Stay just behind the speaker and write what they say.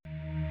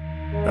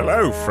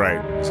Hello,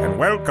 friends, and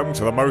welcome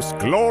to the most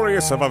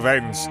glorious of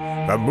events,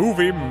 the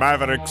Movie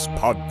Mavericks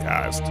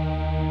podcast.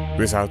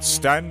 This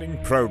outstanding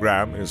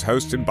program is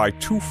hosted by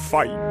two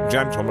fine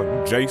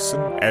gentlemen, Jason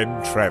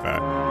and Trevor.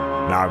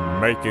 Now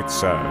make it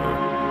so.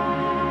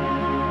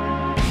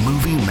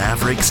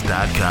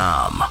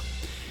 MovieMavericks.com.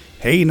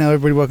 Hey, now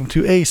everybody, welcome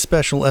to a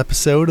special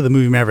episode of the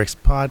Movie Mavericks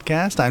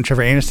podcast. I'm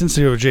Trevor Anderson,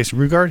 sitting over with Jason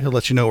Rugard. He'll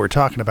let you know what we're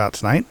talking about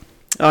tonight.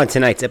 On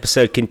tonight's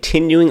episode,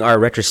 continuing our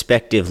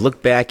retrospective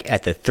look back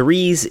at the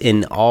threes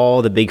in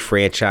all the big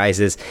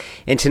franchises.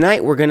 And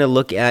tonight we're going to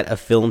look at a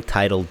film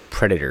titled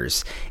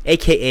Predators,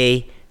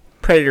 a.k.a.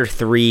 Predator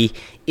 3,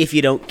 if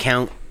you don't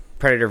count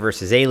Predator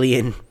vs.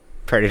 Alien,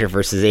 Predator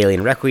vs.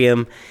 Alien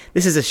Requiem.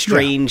 This is a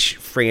strange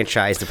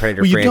franchise, the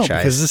Predator franchise. Don't,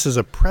 because this is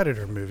a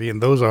Predator movie,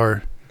 and those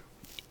are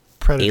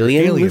Predator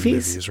alien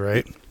movies,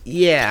 right?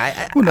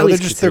 Yeah. They're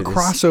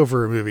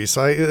crossover movies,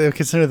 so I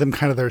consider them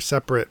kind of their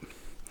separate...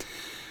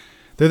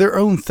 They're their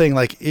own thing.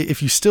 Like,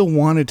 if you still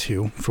wanted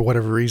to, for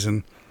whatever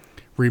reason,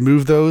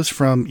 remove those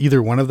from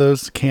either one of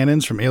those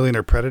canons, from Alien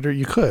or Predator,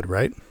 you could,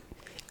 right?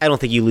 I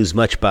don't think you lose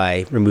much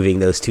by removing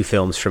those two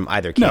films from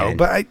either canon. No,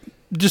 but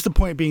just the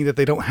point being that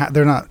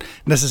they're not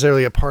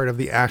necessarily a part of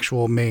the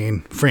actual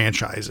main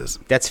franchises.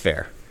 That's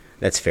fair.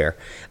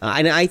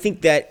 And I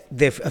think that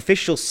the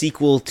official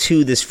sequel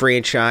to this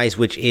franchise,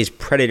 which is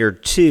Predator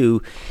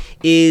 2,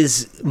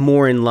 is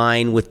more in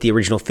line with the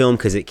original film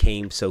because it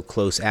came so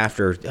close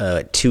after,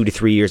 2 to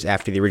 3 years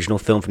after the original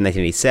film from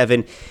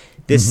 1987.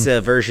 This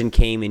version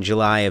came in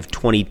July of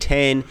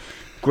 2010,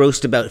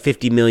 grossed about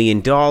 $50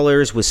 million,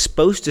 was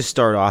supposed to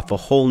start off a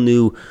whole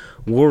new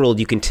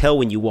world. You can tell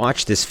when you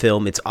watch this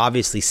film, it's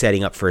obviously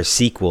setting up for a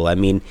sequel. I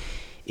mean,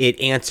 it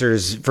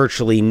answers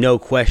virtually no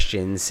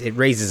questions. It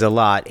raises a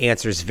lot,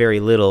 answers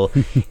very little,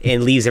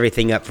 and leaves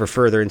everything up for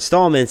further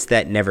installments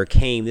that never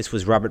came. This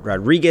was Robert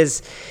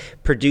Rodriguez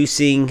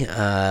producing,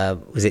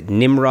 was it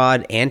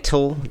Nimrod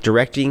Antal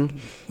directing?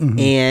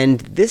 And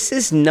this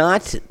is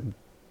not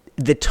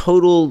the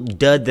total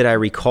dud that I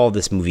recall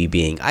this movie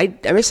being.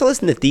 I saw this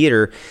in the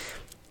theater,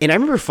 and I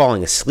remember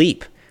falling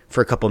asleep for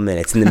a couple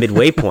minutes in the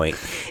midway point.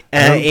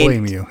 I don't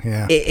blame you,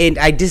 yeah. And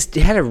I just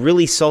had a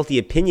really salty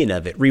opinion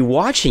of it.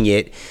 Rewatching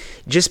it,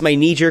 just my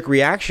knee-jerk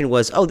reaction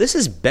was, oh, this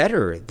is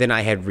better than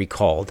I had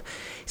recalled.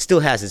 Still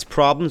has its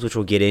problems, which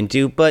we'll get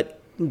into,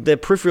 but the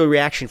peripheral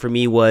reaction for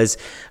me was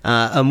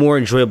a more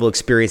enjoyable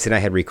experience than I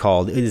had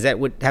recalled. Is that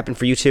what happened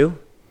for you too?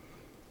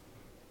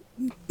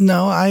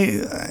 No,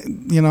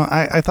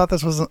 I thought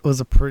this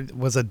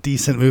was a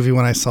decent movie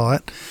when I saw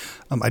it.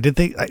 I did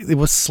think it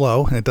was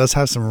slow, and it does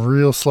have some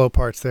real slow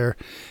parts there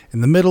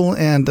in the middle,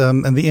 and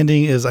the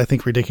ending is, I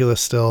think,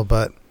 ridiculous still.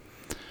 But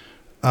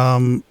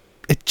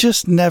it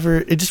just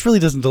really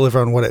doesn't deliver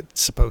on what it's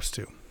supposed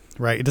to,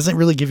 right? It doesn't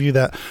really give you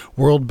that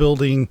world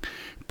building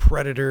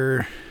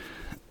Predator,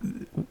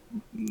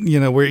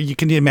 where you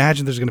can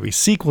imagine there's going to be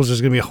sequels,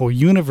 there's going to be a whole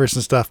universe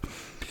and stuff.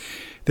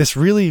 This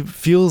really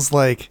feels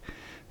like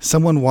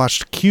someone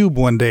watched Cube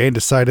one day and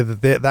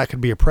decided that that could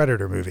be a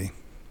Predator movie.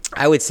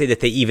 I would say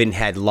that they even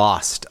had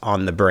Lost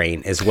on the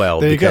brain as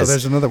well. There you go.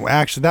 There's another one.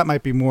 Actually, that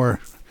might be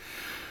more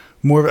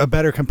a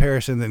better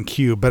comparison than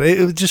Cube. But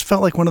it just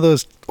felt like one of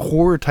those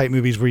horror type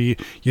movies where you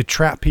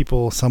trap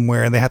people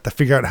somewhere and they have to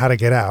figure out how to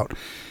get out.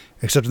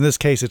 Except in this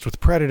case, it's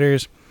with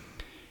predators,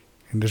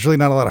 and there's really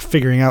not a lot of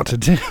figuring out to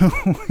do.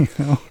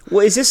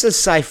 Well, is this a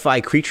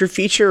sci-fi creature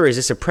feature, or is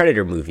this a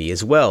Predator movie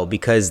as well?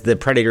 Because the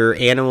Predator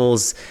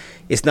animals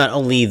is not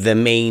only the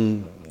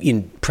main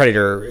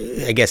Predator,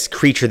 I guess,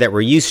 creature that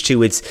we're used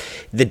to. It's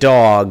the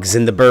dogs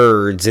and the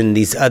birds and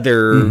these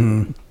other,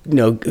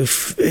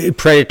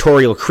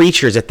 predatorial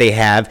creatures that they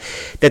have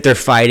that they're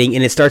fighting,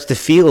 and it starts to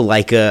feel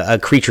like a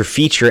creature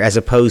feature as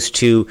opposed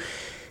to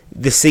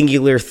the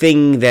singular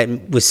thing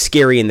that was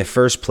scary in the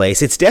first place.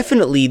 This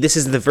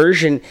is the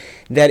version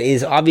that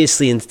is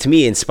obviously, to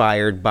me,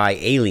 inspired by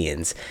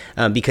Aliens,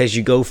 because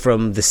you go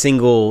from the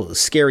single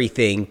scary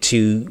thing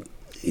to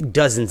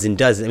dozens and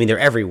dozens. I mean, they're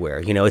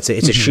everywhere. It's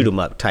a shoot 'em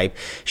up type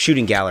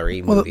shooting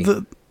gallery movie.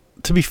 Well,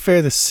 to be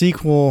fair, the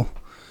sequel,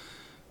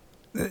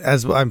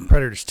 as I'm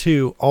Predators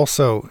 2,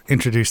 also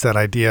introduced that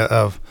idea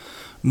of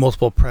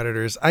multiple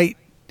predators. It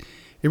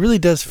really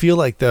does feel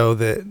like, though,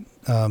 that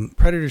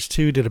Predators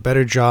 2 did a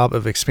better job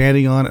of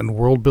expanding on and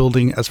world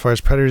building as far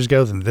as Predators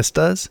go than this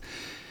does.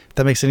 If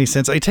that makes any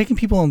sense. Are you taking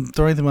people and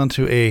throwing them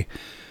onto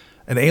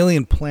an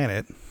alien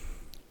planet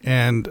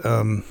and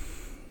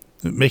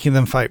making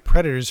them fight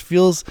predators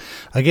feels,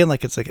 again,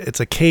 like it's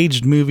a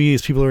caged movie.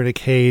 These people are in a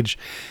cage,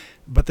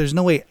 but there's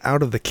no way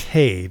out of the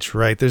cage,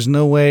 right? There's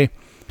no way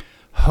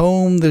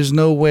home. There's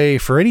no way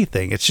for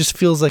anything. It just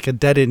feels like a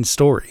dead-end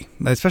story,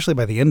 especially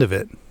by the end of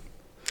it.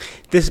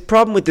 This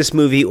problem with this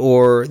movie,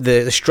 or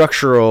the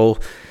structural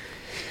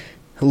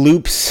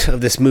loops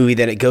of this movie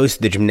that it goes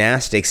through, the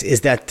gymnastics,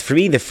 is that for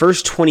me, the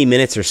first 20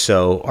 minutes or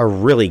so are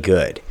really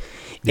good.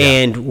 Yeah.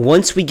 And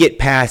once we get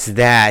past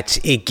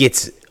that, it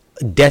gets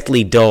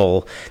deathly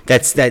dull.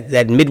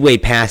 That midway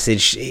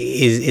passage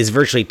is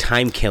virtually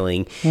time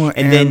killing. Well,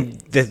 and then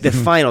the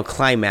final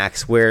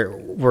climax where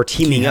we're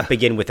teaming up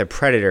again with a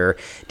predator.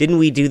 Didn't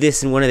we do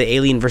this in one of the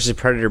Alien versus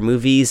Predator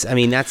movies? I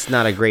mean, that's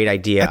not a great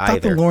idea I thought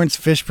either. the Lawrence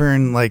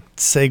Fishburne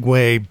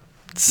segue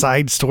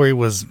side story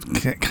was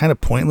kind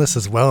of pointless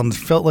as well, and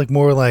felt like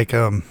more like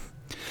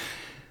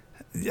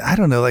I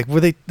don't know, like where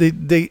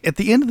they at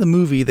the end of the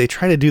movie they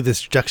try to do this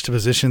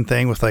juxtaposition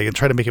thing with and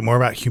try to make it more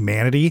about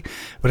humanity,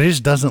 but it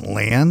just doesn't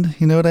land.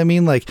 You know what I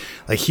mean? Like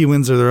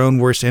humans are their own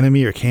worst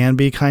enemy, or can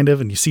be, kind of,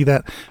 and you see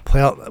that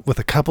play out with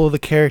a couple of the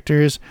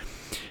characters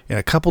in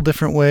a couple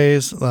different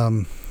ways.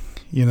 Like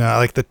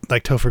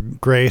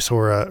Topher Grace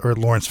or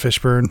Lawrence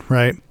Fishburne,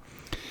 right?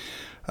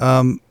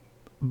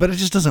 But it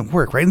just doesn't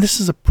work, right? And this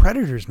is a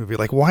Predators movie.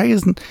 Like, why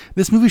isn't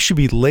this movie should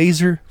be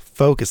laser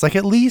focused? Like,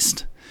 at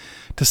least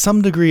to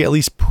some degree, at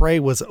least Prey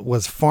was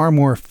far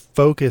more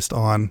focused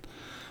on,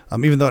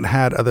 even though it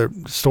had other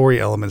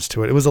story elements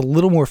to it, it was a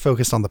little more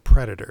focused on the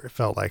Predator. It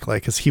felt like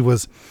because he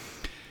was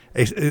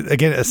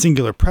a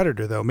singular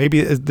Predator, though.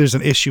 Maybe there's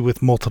an issue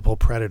with multiple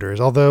Predators.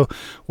 Although,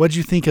 what did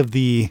you think of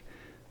the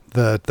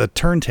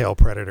Turntail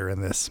Predator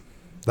in this?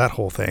 That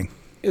whole thing.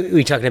 Are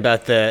we talking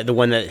about the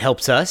one that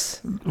helps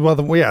us? Well,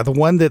 the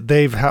one that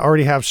they've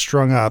already have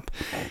strung up.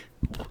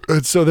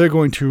 And so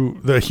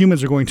the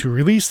humans are going to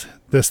release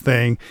this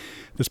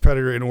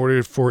predator, in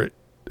order for it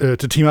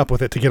to team up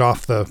with it to get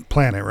off the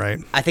planet, right?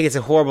 I think it's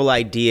a horrible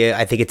idea.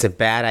 I think it's a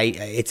bad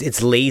idea.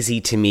 It's lazy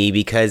to me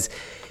because,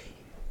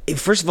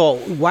 first of all,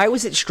 why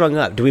was it strung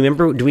up? Do we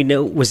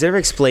know? Was it ever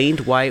explained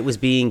why it was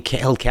being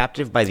held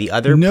captive by the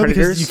other predators?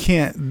 No, because you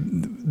can't.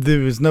 There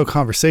was no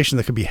conversation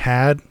that could be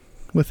had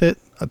with it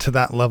to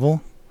that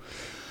level.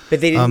 But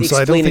they didn't so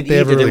I don't explain think it they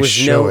either. ever really There was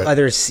show no it.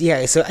 others.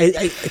 Yeah. So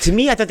to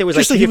me, I thought there was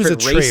just like like two he was a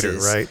different traitor,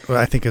 races. right? Well,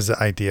 I think is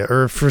the idea,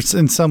 or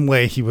in some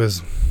way he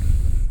was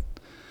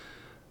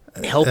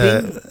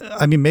helping.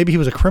 I mean, maybe he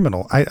was a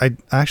criminal. I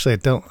actually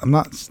don't. I'm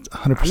not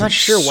 100%. I'm not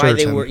sure why they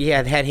certain. were.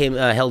 Yeah, had him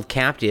held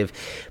captive.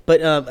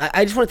 But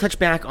I just want to touch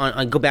back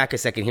on go back a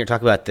second here,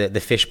 talk about the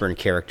Fishburne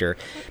character,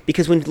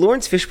 because when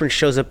Lawrence Fishburne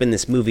shows up in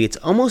this movie, it's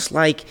almost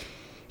like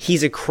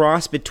he's a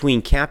cross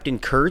between Captain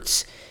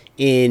Kurtz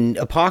in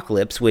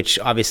Apocalypse, which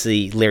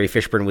obviously Larry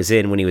Fishburne was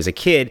in when he was a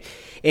kid,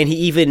 and he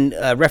even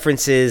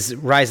references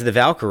Rise of the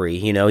Valkyrie.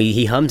 You know,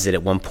 he hums it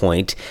at one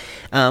point.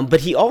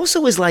 But he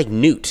also is like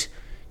Newt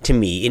to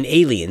me in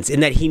Aliens, in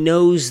that he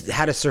knows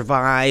how to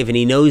survive and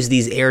he knows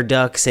these air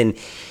ducts, and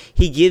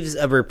he gives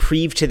a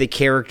reprieve to the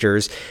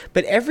characters.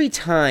 But every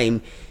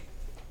time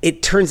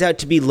it turns out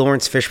to be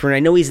Lawrence Fishburne, I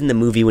know he's in the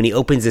movie, when he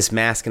opens this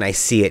mask and I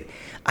see it,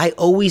 I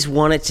always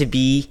want it to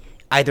be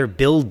either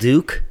Bill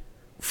Duke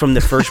from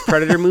the first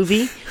Predator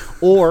movie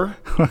or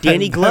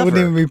Danny Glover. That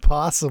wouldn't even be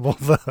possible,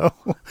 though.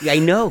 I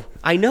know,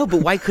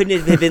 but why couldn't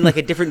it have been like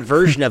a different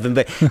version of him?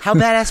 But how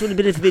badass would it have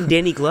been if it had been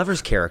Danny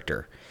Glover's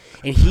character?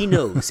 And he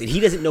knows, and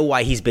he doesn't know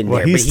why he's been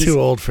there. He's too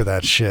old for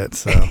that shit,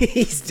 so.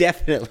 He's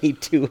definitely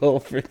too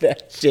old for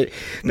that shit.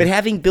 But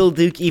having Bill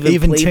Duke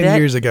even play 10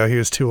 years ago, he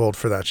was too old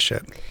for that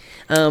shit.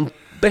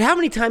 But how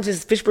many times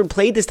has Fishburne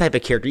played this type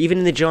of character, even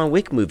in the John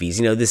Wick movies?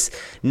 You know, this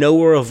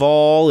knower of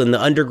all and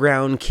the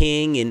underground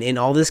king and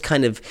all this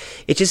kind of...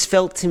 It just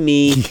felt to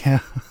me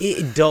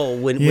dull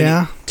when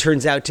it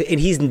turns out to... And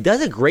he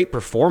does a great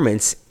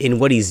performance in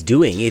what he's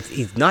doing.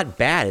 He's not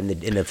bad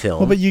in the film.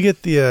 Well, but you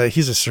get the...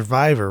 he's a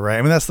survivor, right?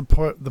 I mean, that's the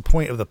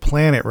point of the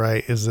planet,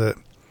 right? Is that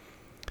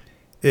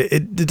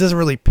it doesn't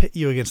really pit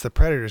you against the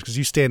predators, because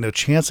you stand no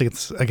chance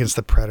against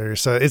the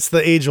predators. So it's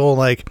the age-old,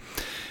 what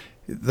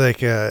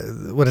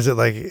is it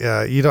like?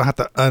 You don't have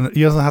to outrun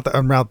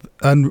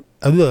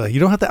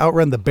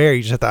the bear.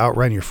 You just have to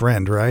outrun your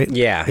friend, right?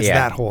 Yeah, it's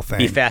that whole thing.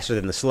 Be faster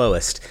than the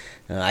slowest.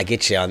 I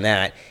get you on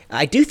that.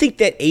 I do think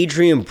that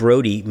Adrian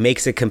Brody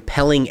makes a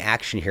compelling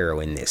action hero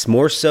in this,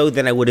 more so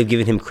than I would have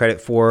given him credit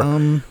for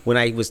when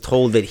I was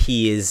told that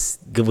he was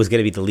going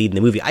to be the lead in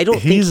the movie. I don't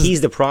think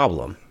he's the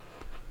problem.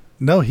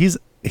 No, he's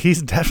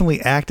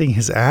definitely acting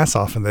his ass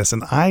off in this,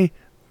 and I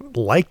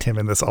liked him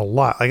in this a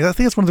lot. Like, I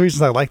think that's one of the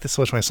reasons I liked this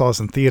so much when I saw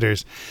this in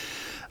theaters.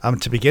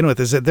 To begin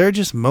with, is that there are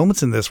just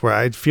moments in this where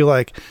I feel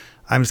like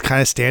I'm just kind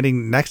of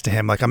standing next to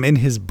him, like I'm in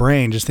his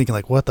brain, just thinking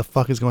like, what the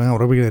fuck is going on?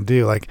 What are we gonna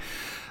do? Like,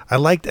 I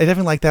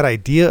definitely like that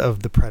idea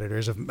of the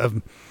predators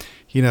of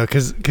you know,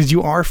 because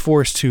you are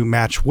forced to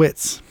match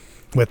wits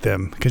with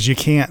them because you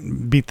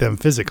can't beat them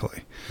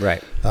physically,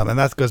 right? And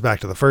that goes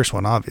back to the first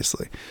one,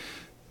 obviously.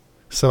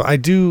 So I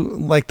do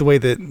like the way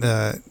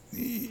that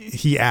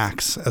he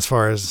acts as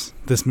far as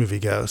this movie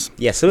goes.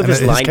 Yeah, some of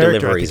his line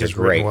deliveries are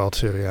great. Well,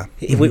 too, yeah.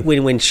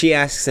 When she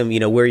asks him, you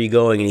know, where are you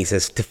going? And he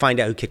says, to find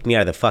out who kicked me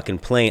out of the fucking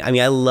plane. I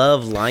mean, I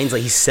love lines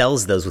like he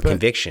sells those with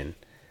conviction.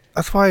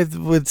 That's why I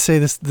would say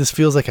this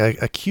feels like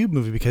a Cube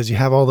movie, because you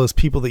have all those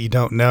people that you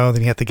don't know,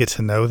 then you have to get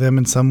to know them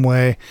in some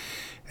way.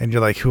 And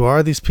you're like, who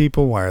are these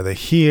people? Why are they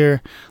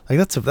here? Like,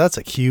 that's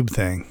a Cube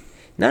thing.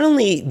 not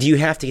only do you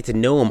have to get to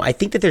know them, I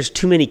think that there's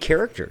too many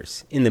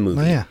characters in the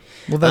movie. Oh, yeah.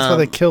 Well, that's why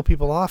they kill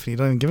people off and you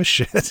don't even give a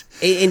shit.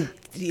 And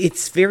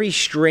it's very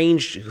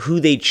strange who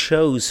they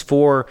chose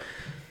for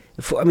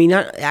I mean,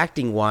 not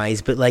acting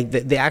wise, but like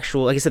the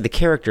actual, like I said, the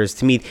characters.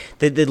 To me,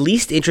 the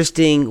least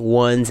interesting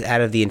ones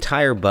out of the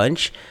entire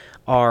bunch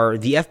are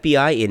the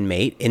FBI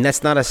inmate, and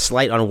that's not a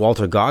slight on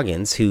Walter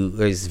Goggins, who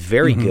is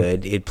very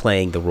good at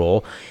playing the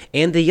role,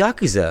 and the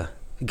Yakuza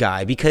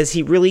guy, because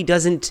he really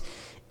doesn't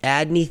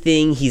add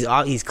anything.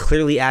 He's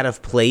clearly out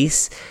of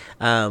place.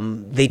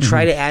 They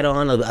try to add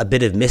on a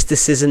bit of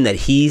mysticism that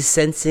he's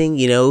sensing,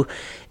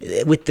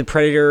 with the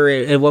Predator.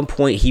 At one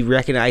point, he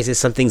recognizes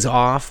something's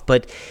off,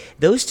 but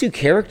those two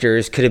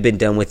characters could have been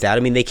done without.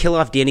 I mean, they kill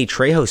off Danny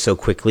Trejo so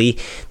quickly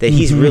that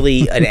he's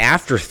really an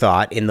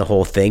afterthought in the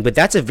whole thing, but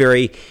that's a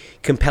very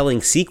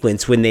compelling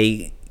sequence when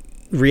they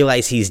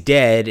realize he's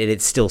dead and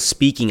it's still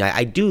speaking.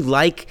 I do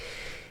like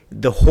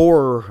the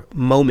horror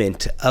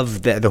moment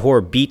of the horror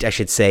beat, I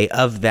should say,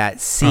 of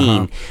that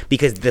scene,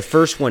 because the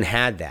first one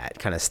had that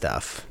kind of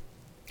stuff.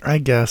 I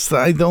guess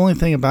the only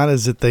thing about it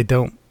is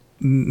that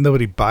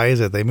nobody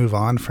buys it. They move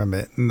on from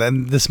it. And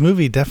then this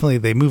movie, definitely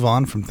they move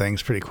on from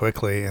things pretty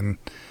quickly. And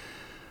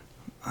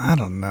I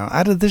don't know.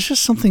 There's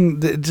just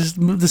something that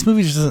this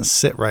movie just doesn't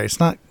sit right. It's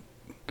not,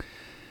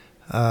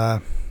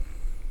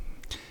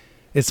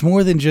 it's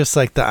more than just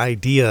like the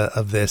idea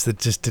of this that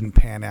just didn't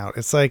pan out.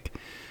 It's like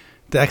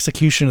the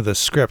execution of the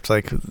script,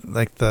 like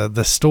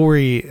the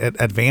story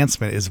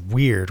advancement is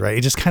weird, right?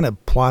 It just kind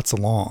of plots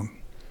along.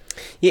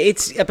 Yeah,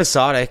 it's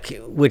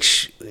episodic,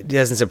 which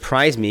doesn't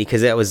surprise me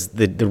because that was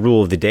the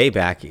rule of the day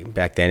back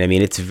then. I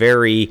mean, it's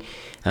very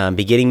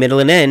beginning, middle,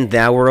 and end.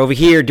 Now we're over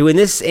here doing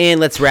this, and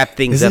let's wrap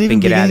things up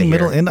and get out of here.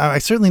 Middle, end? I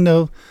certainly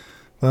know.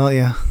 Well,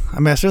 yeah. I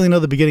mean, I certainly know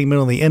the beginning,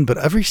 middle, and the end, but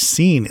every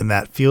scene in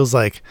that feels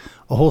like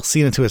a whole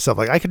scene into itself.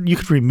 Like you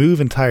could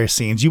remove entire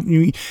scenes.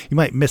 You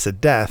might miss a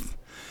death.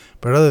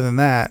 But other than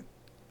that,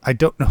 I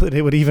don't know that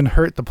it would even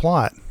hurt the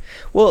plot.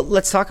 Well,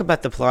 let's talk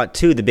about the plot,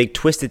 too. The big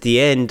twist at the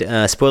end.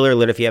 Spoiler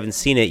alert, if you haven't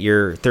seen it,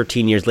 you're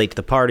 13 years late to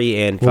the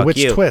party, and fuck which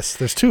you. Which twist?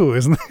 There's two,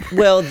 isn't there?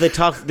 Well, the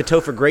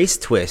Topher Grace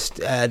twist.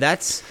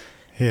 That's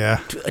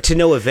to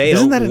no avail.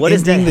 Isn't that an what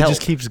ending that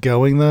just keeps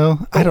going, though?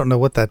 I don't know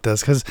what that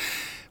does, because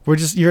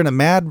you're in a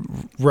mad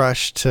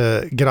rush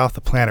to get off the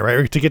planet, right?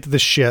 Or to get to the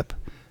ship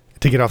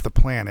to get off the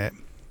planet.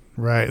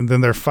 Right, and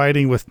then they're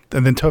fighting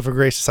and then Topher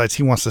Grace decides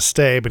he wants to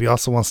stay, but he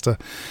also wants to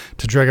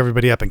drag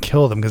everybody up and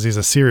kill them because he's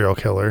a serial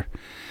killer.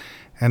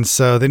 And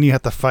so then you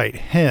have to fight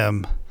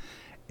him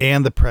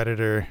and the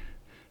Predator,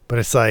 but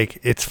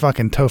it's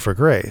fucking Topher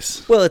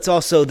Grace. Well, it's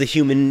also the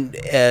human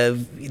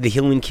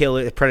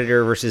killer, the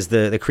Predator versus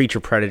the creature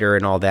Predator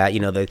and all that.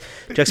 The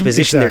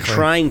juxtaposition they're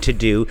trying to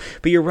do.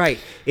 But you're right,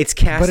 it's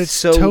cast but it's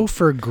so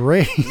Topher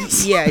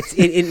Grace. Yeah,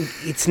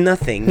 it's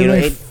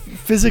nothing.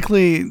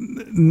 Physically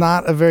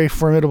not a very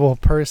formidable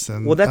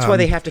person. Well, that's why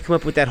they have to come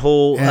up with that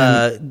whole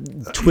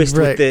twist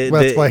with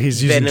that's why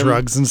he's venom. Using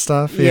drugs and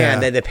stuff. Yeah,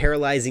 and the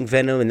paralyzing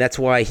venom, and that's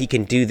why he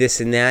can do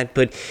this and that.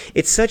 But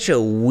it's such a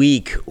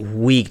weak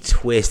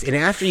twist. And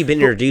after you've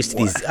been introduced to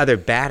these other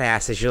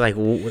badasses, you're like,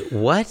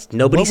 what?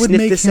 Nobody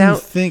sniffed this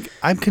out?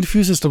 I'm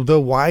confused as to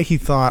why he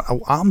thought,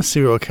 I'm a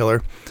serial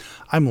killer.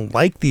 I'm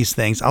like these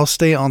things. I'll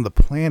stay on the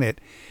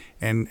planet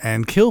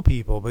and kill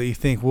people. But you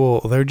think, well,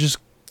 they're just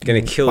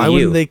going to kill why you. Why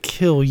wouldn't they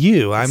kill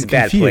you? I'm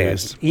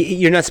confused.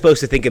 You're not supposed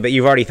to think about it.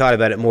 You've already thought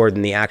about it more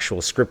than the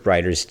actual script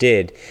writers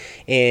did.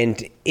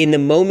 And in the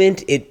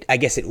moment, I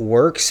guess it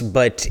works.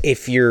 But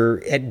if you're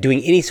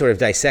doing any sort of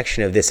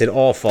dissection of this, it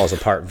all falls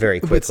apart very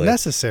quickly. It's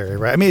necessary,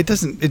 right? I mean,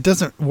 it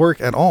doesn't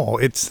work at all.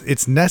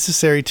 It's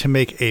necessary to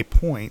make a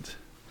point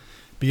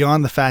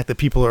beyond the fact that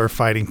people are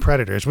fighting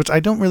predators, which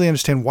I don't really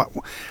understand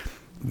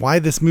why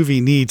this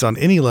movie needs on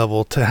any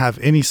level to have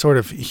any sort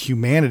of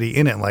humanity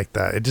in it like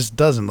that. It just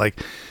doesn't.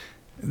 Like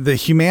the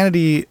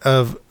humanity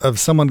of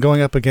someone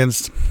going up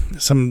against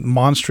some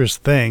monstrous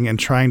thing and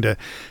trying to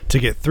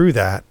get through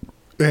that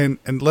and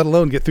let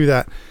alone get through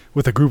that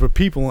with a group of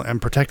people and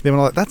protect them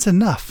and all that. That's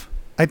enough.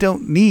 I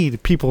don't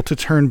need people to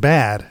turn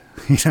bad.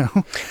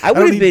 I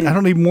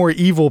don't need more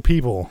evil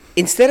people.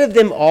 Instead of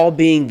them all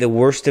being the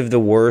worst of the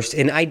worst,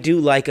 and I do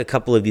like a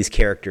couple of these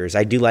characters.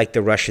 I do like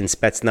the Russian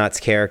Spetsnaz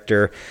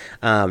character.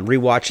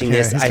 Rewatching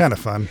this, he's kind of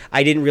fun.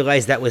 I didn't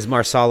realize that was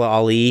Marsala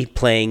Ali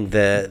playing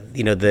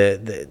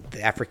the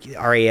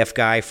RAF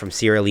guy from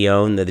Sierra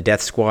Leone, the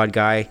Death Squad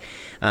guy.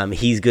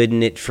 He's good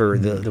in it for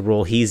the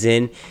role he's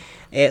in.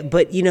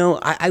 But,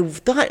 I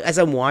thought as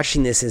I'm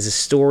watching this as a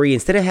story,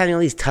 instead of having all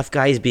these tough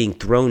guys being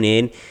thrown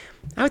in,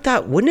 I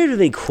thought, wouldn't it have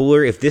been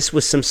cooler if this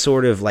was some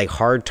sort of like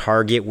hard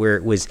target where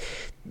it was,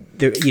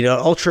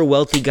 ultra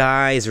wealthy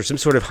guys or some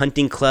sort of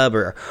hunting club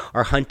or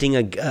are hunting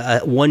a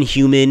one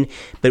human,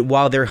 but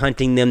while they're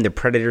hunting them, the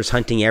predator's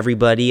hunting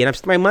everybody.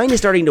 And my mind is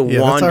starting to wander.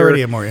 That's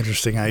already a more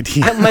interesting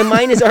idea. My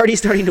mind is already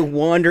starting to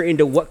wander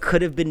into what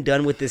could have been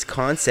done with this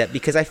concept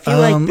because I feel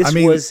like this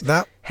was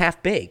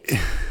half-baked.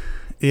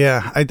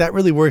 Yeah, that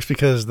really works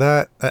because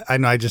I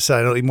know I just said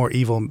I don't need more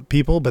evil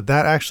people, but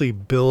that actually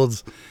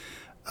builds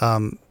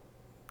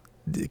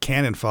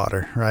cannon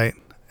fodder, right?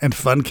 And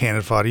fun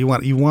cannon fodder. You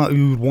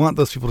would want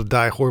those people to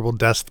die horrible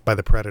deaths by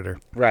the predator,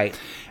 Right.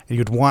 and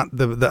you'd want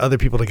the other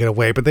people to get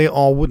away, but they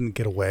all wouldn't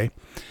get away.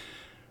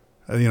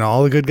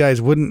 All the good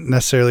guys wouldn't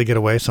necessarily get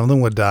away. Some of them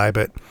would die,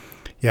 but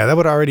yeah, that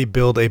would already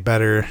build a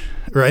better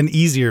or an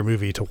easier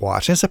movie to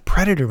watch. And it's a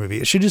Predator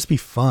movie. It should just be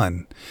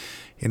fun.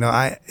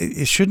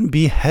 It shouldn't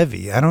be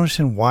heavy. I don't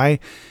understand why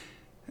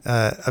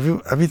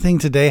everything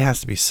today has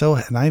to be so.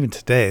 Not even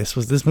today.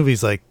 This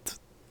movie's like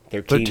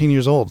 13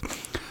 years old.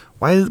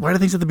 Why do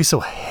things have to be so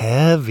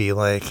heavy?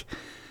 Like,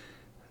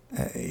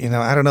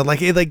 I don't know.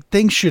 Like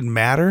things should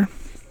matter.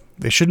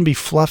 They shouldn't be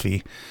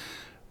fluffy,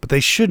 but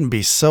they shouldn't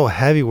be so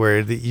heavy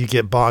where that you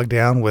get bogged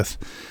down with,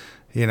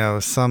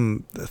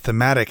 some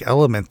thematic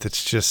element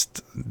that's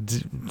just,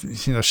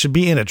 should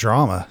be in a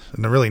drama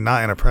and really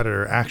not in a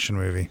Predator action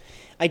movie.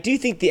 I do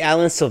think the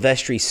Alan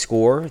Silvestri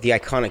score, the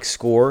iconic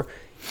score,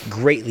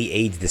 greatly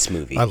aids this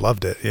movie. I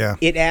loved it, yeah.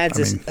 It adds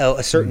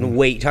a certain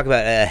weight. Talk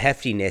about a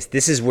heftiness.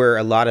 This is where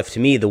a lot of, to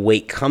me, the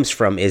weight comes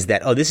from, is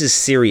that, this is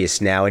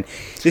serious now, and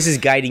this is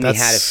guiding me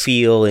how to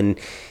feel and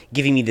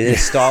giving me the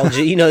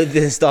nostalgia.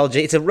 The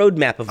nostalgia. It's a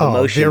roadmap of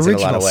emotions in a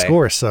lot of ways. The original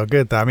score is so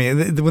good, though. I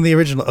mean, when the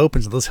original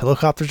opens, those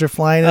helicopters are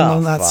flying in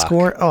on that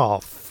score.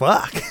 Oh,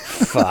 fuck.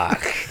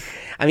 Fuck.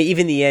 I mean,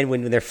 even the end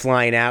when they're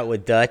flying out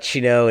with Dutch,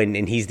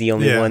 and he's the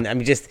only one. I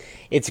mean,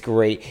 it's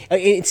great.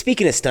 And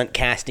speaking of stunt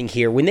casting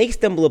here, when they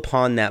stumble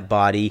upon that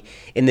body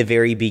in the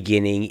very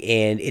beginning,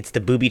 and it's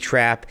the booby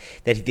trap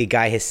that the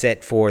guy has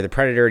set for the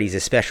Predator, and he's a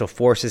special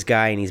forces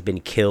guy, and he's been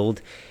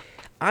killed.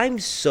 I'm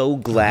so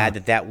glad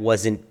that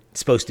wasn't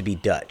supposed to be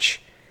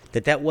Dutch,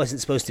 that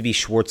wasn't supposed to be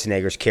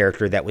Schwarzenegger's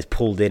character that was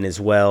pulled in as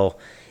well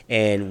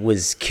and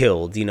was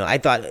killed. I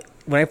thought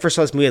when I first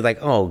saw this movie, I was like,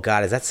 oh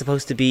God, is that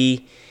supposed to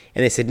be?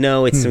 And they said,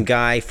 no, it's some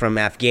guy from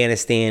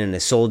Afghanistan and a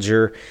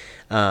soldier.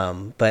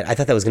 But I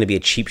thought that was going to be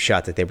a cheap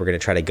shot that they were going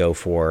to try to go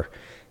for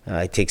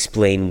to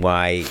explain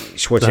why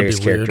Schwarzenegger's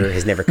character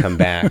has never come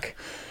back.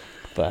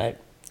 But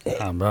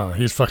bro,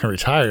 he's fucking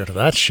retired to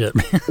that shit,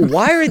 man.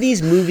 Why are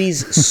these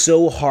movies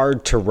so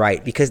hard to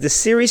write? Because the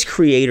series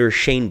creator,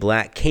 Shane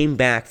Black, came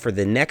back for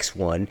the next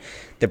one,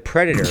 The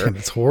Predator.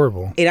 It's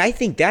horrible. And I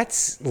think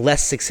that's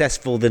less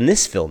successful than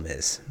this film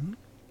is.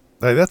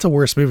 That's a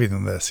worse movie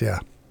than this,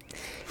 yeah.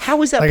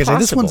 How is that possible? I say,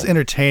 this one's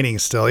entertaining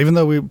still, even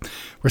though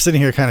we're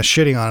sitting here kind of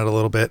shitting on it a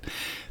little bit.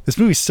 This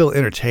movie's still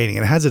entertaining,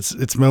 and it has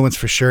its moments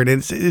for sure. And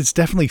it's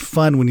definitely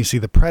fun when you see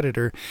the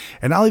Predator.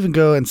 And I'll even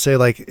go and say,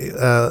 like,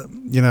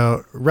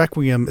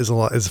 Requiem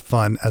is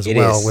fun as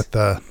well with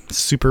the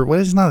super. What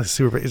is it? Not a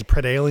super? Is it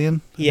Predalien?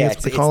 Yeah,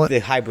 it's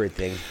the hybrid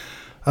thing.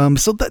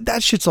 So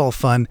that shit's all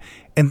fun,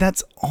 and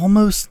that's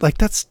almost like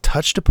that's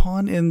touched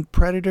upon in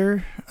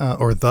Predator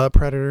or The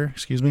Predator,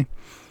 excuse me.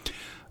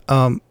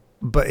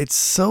 But it's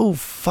so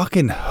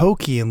fucking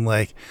hokey and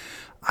like,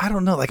 I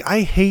don't know. Like,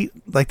 I hate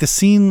like the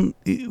scene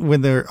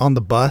when they're on the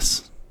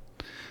bus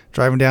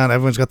driving down.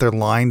 Everyone's got their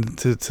line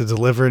to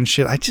deliver and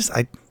shit. It just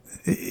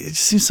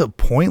seems so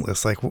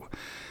pointless. Like,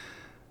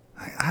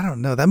 I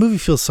don't know. That movie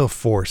feels so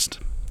forced.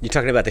 You're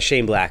talking about the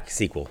Shane Black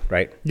sequel,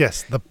 right?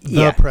 Yes, the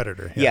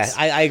Predator. Yes.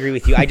 Yeah, I agree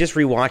with you. I just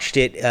rewatched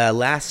it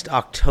last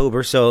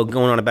October, so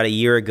going on about a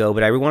year ago,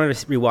 but I wanted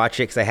to rewatch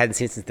it because I hadn't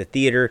seen it since the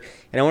theater,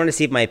 and I wanted to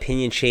see if my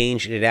opinion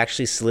changed, and it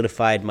actually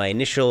solidified my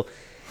initial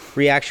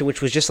reaction,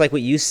 which was just like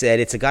what you said.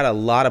 It's got a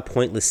lot of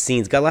pointless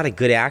scenes, got a lot of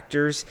good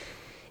actors,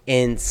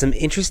 and some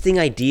interesting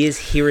ideas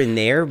here and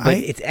there, but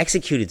it's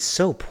executed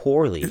so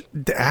poorly.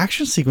 The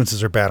action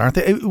sequences are bad, aren't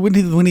they?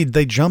 When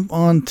they jump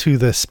onto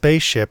the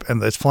spaceship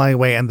and it's flying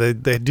away and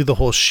they do the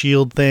whole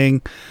shield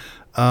thing,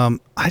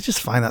 I just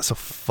find that so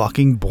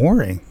fucking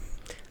boring.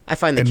 I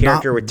find the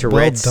character with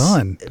Tourette's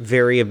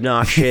very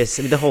obnoxious.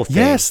 I mean, the whole thing.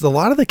 Yes, a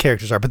lot of the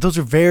characters are, but those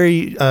are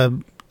very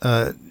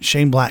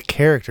Shane Black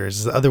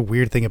characters. The other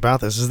weird thing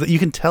about this is that you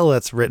can tell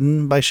that's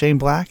written by Shane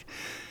Black.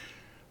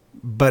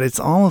 But it's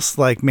almost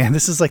like, man,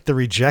 this is like the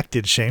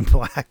rejected Shane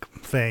Black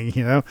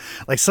thing,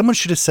 Like someone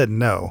should have said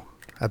no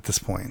at this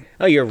point.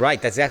 Oh, you're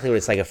right. That's exactly what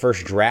it's like, a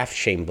first draft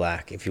Shane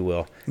Black, if you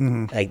will.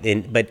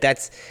 Mm-hmm. But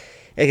that's,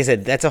 like I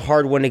said, that's a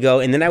hard one to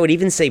go. And then I would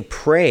even say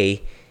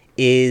Prey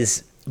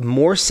is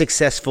more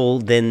successful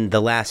than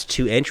the last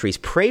two entries.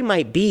 Prey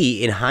might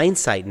be, in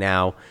hindsight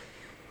now,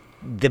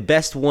 the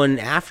best one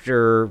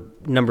after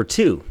number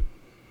 2.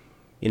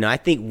 I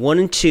think 1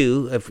 and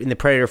 2 in the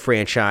Predator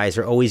franchise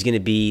are always going to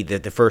be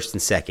the first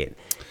and second.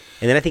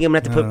 And then I think I'm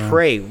going to have to put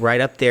Prey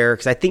right up there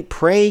because I think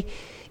Prey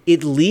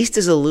at least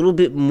is a little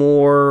bit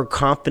more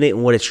confident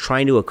in what it's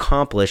trying to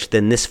accomplish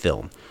than this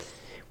film.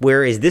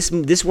 Whereas this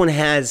one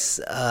has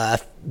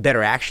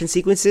better action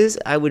sequences,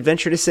 I would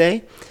venture to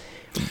say.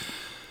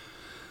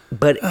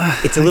 But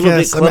it's a little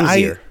bit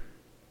clumsier.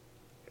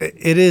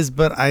 It is,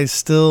 but I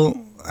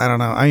don't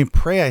know. I mean,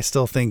 Prey, I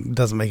still think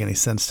doesn't make any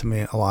sense to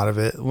me. A lot of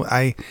it,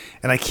 I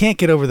can't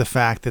get over the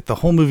fact that the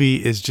whole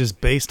movie is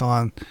just based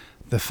on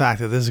the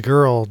fact that this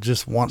girl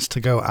just wants to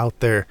go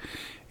out there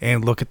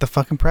and look at the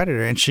fucking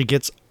Predator, and she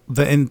gets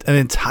an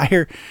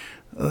entire,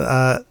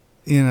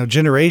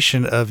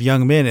 generation of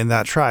young men in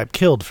that tribe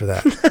killed for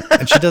that.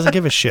 and she doesn't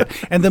give a shit.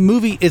 And the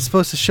movie is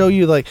supposed to show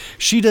you like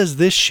she does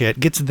this shit,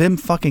 gets them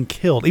fucking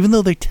killed, even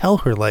though they tell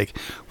her like,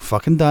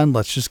 fucking done,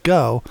 let's just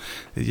go.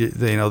 You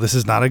know, this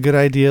is not a good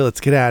idea. Let's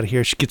get out of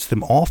here. She gets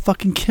them all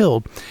fucking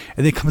killed,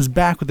 and then comes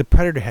back with the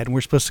predator head, and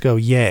we're supposed to go,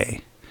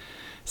 yay.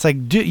 It's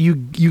like, dude,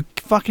 you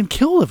fucking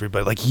killed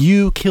everybody. Like,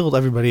 you killed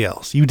everybody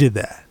else. You did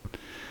that.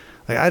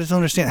 Like, I just don't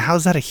understand.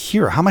 How's that a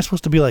hero? How am I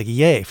supposed to be like,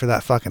 yay, for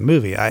that fucking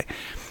movie?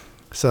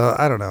 So,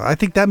 I don't know. I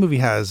think that movie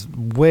has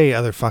way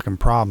other fucking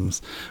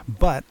problems.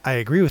 But I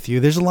agree with you.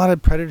 There's a lot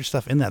of Predator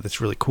stuff in that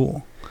that's really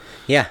cool.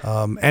 Yeah.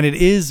 And it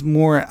is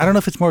more, I don't know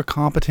if it's more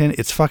competent.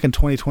 It's fucking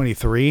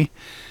 2023.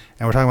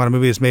 And we're talking about a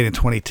movie that's made in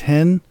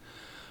 2010.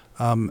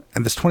 And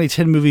this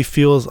 2010 movie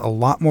feels a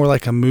lot more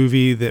like a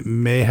movie that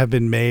may have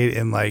been made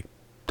in like,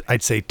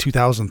 I'd say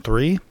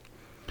 2003.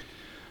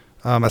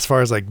 As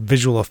far as like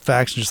visual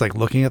effects and just like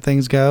looking at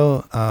things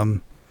go.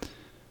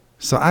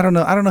 So I don't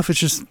know. I don't know if it's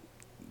just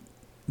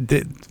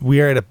that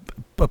we are at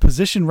a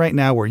position right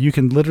now where you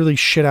can literally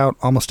shit out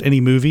almost any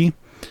movie,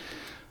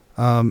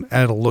 and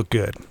it'll look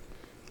good.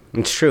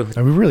 It's true.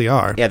 And we really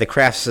are. Yeah, the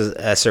crafts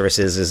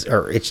services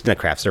it's not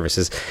craft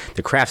services.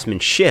 The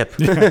craftsmanship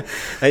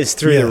is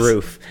through the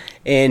roof.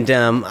 And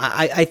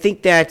I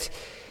think that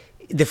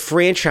the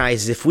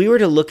franchises, if we were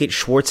to look at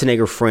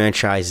Schwarzenegger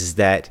franchises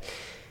that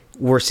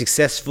were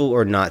successful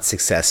or not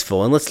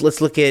successful, and let's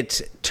look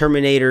at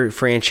Terminator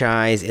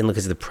franchise and look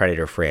at the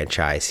Predator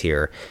franchise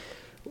here.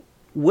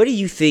 What do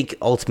you think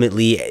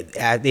ultimately?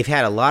 They've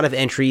had a lot of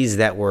entries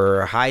that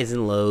were highs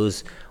and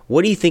lows.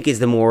 What do you think is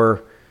the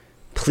more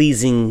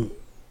pleasing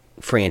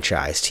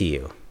franchise to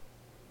you?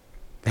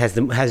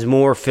 Has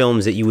more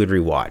films that you would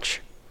rewatch?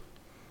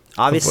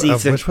 Obviously,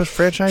 which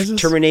franchises?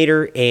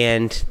 Terminator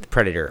and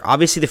Predator.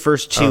 Obviously, the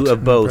first two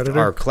of both Predator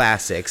are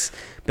classics,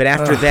 but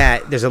after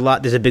that, there's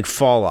a big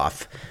fall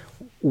off.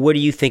 What do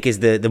you think is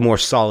the more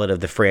solid of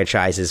the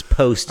franchises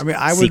post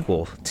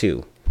sequel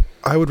two?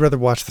 I would rather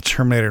watch the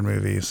Terminator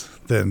movies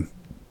than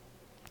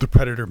the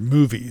Predator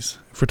movies,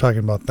 if we're talking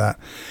about that.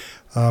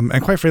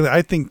 And quite frankly,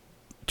 I think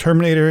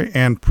Terminator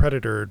and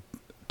Predator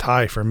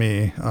tie for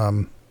me.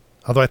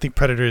 Although I think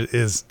Predator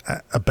is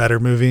a better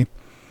movie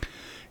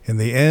in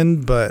the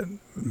end, but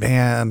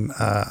man,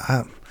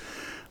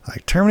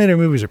 like Terminator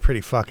movies are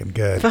pretty fucking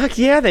good. Fuck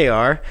yeah, they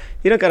are.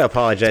 You don't gotta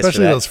apologize, especially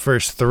for that. Those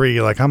first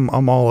three. Like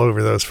I'm all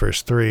over those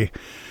first three.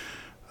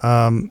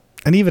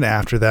 And even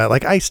after that,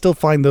 like I still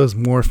find those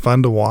more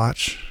fun to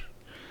watch,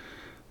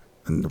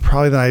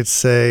 probably than I'd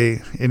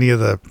say any of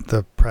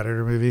the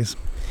Predator movies.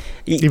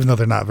 Even though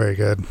they're not very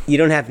good. You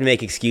don't have to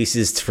make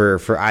excuses for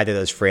either of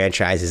those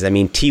franchises. I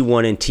mean,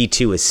 T1 and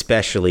T2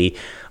 especially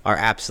are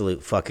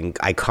absolute fucking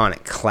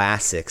iconic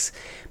classics.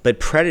 But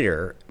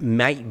Predator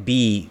might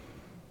be,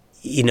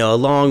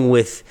 along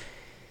with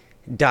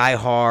Die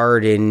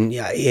Hard and,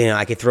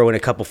 I could throw in a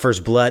couple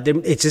First Blood.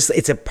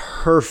 It's a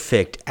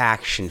perfect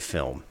action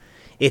film.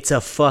 It's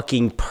a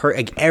fucking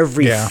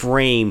every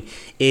frame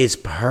is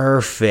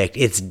perfect.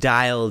 It's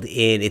dialed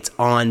in. It's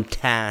on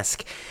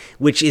task,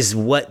 which is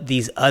what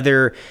these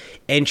other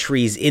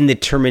entries in the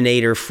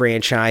Terminator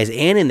franchise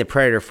and in the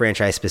Predator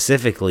franchise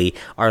specifically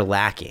are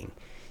lacking.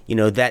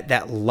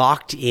 That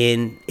locked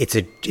in, it's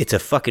a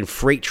fucking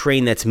freight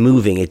train that's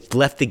moving. It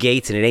left the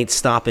gates and it ain't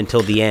stopping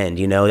until the end.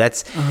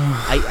 That's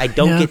I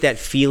don't get that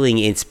feeling.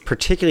 It's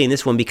particularly in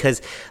this one because,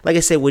 like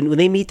I said, when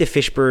they meet the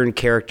Fishburne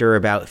character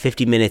about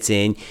 50 minutes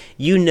in,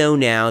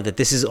 now that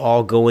this is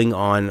all going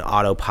on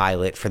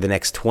autopilot for the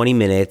next 20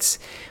 minutes,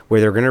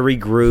 where they're going to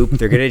regroup.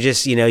 They're going to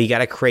just, you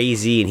got a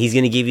crazy, and he's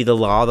going to give you the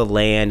law of the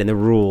land and the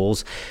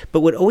rules.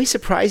 But what always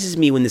surprises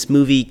me when this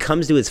movie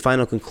comes to its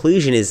final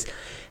conclusion is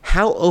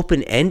how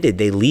open-ended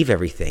they leave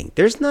everything.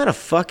 There's not a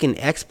fucking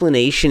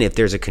explanation if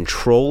there's a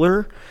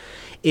controller,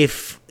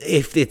 if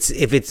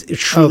it's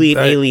truly an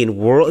alien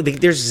world.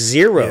 There's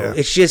zero. Yeah.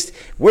 It's just,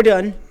 we're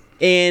done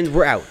and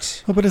we're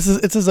out. Well, but it's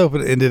as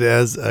open-ended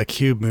as a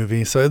Cube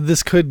movie, so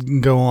this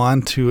could go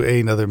on to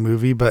another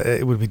movie, but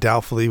it would be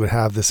doubtful that you would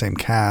have the same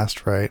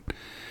cast, right?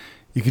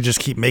 You could just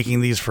keep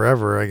making these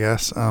forever, I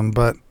guess.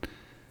 But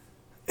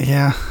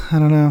yeah, I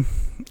don't know.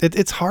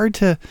 It's hard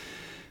to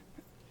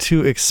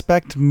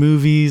expect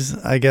movies,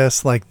 I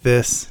guess, like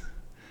this.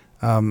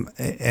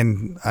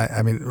 And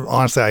I mean,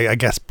 honestly, I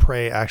guess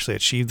Prey actually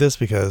achieved this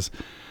because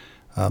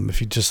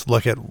if you just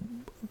look at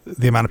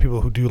the amount of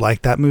people who do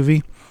like that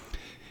movie,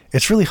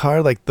 it's really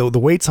hard. Like the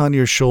weight's on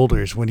your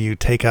shoulders when you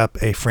take up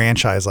a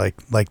franchise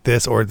like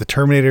this, or the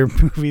Terminator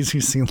movies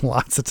you've seen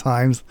lots of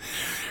times,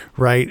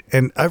 right?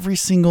 And every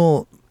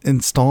single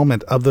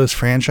installment of those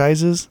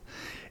franchises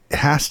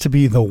has to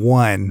be the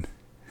one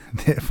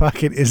that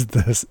fucking is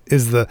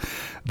the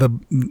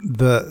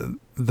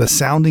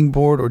sounding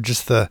board, or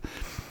just the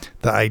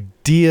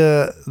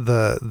idea,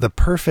 the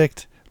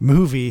perfect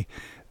movie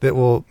that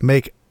will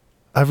make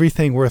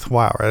everything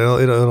worthwhile,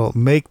 right? It'll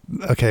make,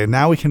 okay,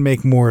 now we can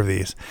make more of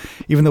these,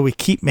 even though we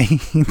keep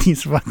making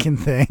these fucking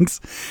things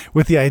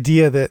with the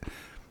idea that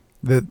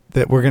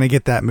we're going to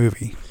get that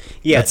movie.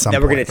 Yeah, that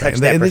we're going to touch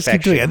that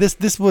perfection. And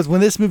this was,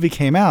 when this movie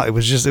came out, it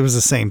was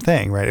the same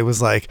thing, right? It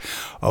was like,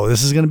 oh,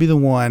 this is going to be the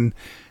one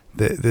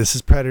this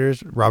is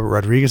Predators. Robert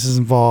Rodriguez is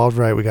involved,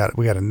 right? We got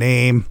a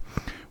name.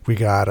 We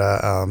got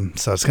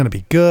so it's gonna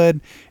be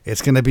good.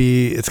 It's gonna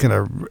be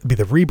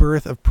the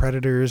rebirth of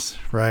Predators,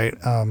 right?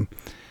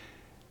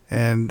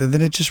 And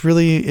then it just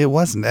really it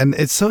wasn't. And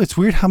it's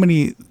weird how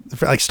many,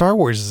 like, Star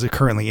Wars is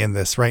currently in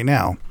this right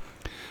now.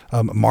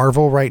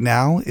 Marvel right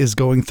now is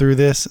going through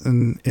this,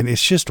 and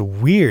it's just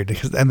weird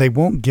and they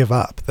won't give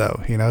up,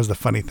 though. Is the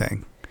funny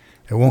thing.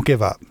 They won't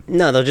give up.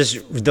 No, they'll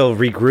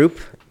regroup,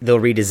 they'll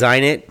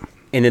redesign it,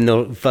 and then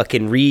they'll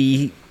fucking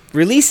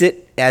release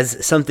it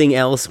as something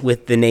else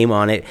with the name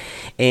on it.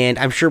 And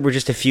I'm sure we're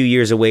just a few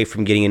years away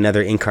from getting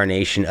another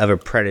incarnation of a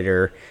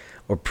Predator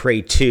or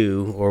Prey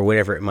 2 or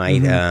whatever it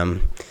might.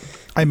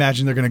 I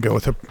imagine they're going to go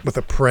with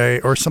a Prey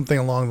or something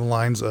along the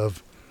lines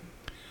of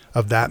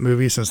that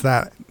movie, since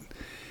that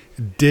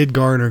did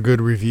garner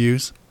good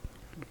reviews.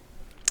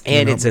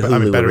 And it's a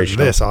Hulu better original.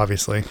 Than this,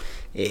 obviously.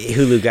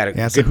 Hulu got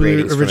it's good a Hulu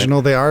ratings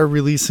original. from it. They are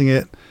releasing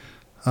it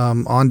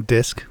on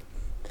disc.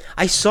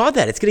 I saw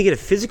that. It's going to get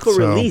a physical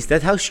release.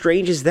 How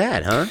strange is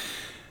that, huh?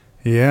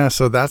 Yeah,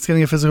 so that's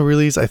getting a physical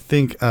release. I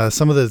think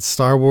some of the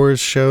Star Wars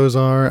shows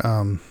are,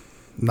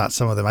 not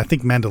some of them. I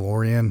think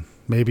Mandalorian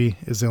maybe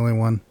is the only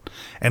one.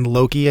 And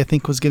Loki, I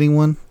think, was getting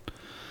one.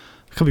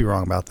 I could be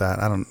wrong about that.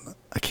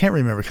 I can't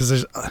remember, because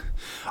there's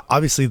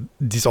obviously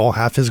these all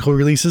have physical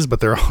releases,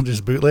 but they're all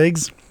just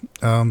bootlegs.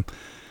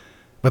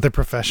 But they're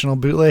professional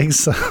bootlegs,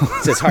 so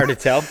it's hard to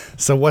tell.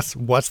 So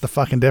what's the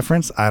fucking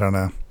difference? I don't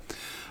know.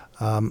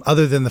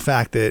 Other than the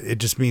fact that it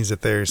just means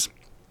that there's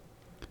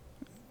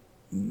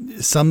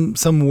some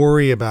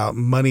worry about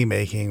money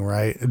making,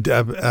 right?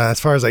 As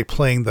far as like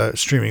playing the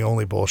streaming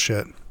only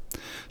bullshit.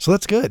 So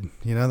that's good.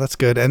 That's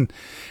good. And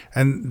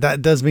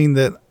that does mean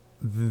that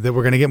we're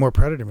going to get more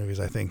Predator movies,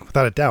 I think,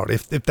 without a doubt.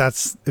 If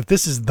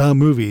this is the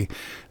movie,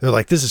 they're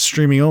like, this is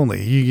streaming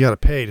only. You got to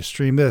pay to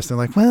stream this. They're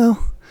like,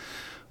 well,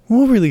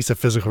 we'll release a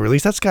physical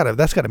release. That's got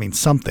to mean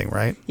something,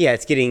 right? Yeah,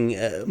 it's getting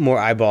more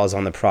eyeballs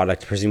on the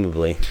product,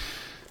 presumably.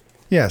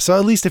 Yeah, so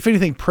at least if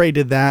anything, Prey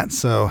did that.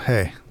 So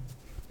hey,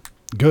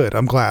 good.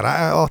 I'm glad.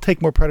 I'll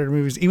take more Predator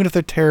movies, even if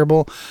they're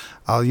terrible.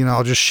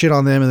 I'll just shit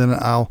on them, and then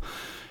I'll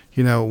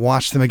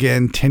watch them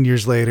again 10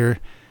 years later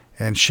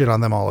and shit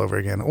on them all over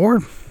again,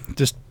 or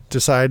just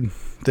decide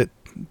that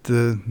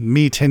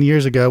me 10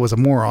 years ago was a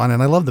moron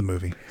and I love the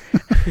movie.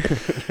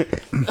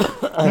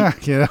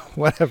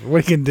 Whatever.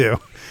 What you can do.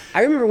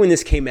 I remember when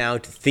this came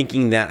out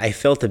thinking that I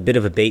felt a bit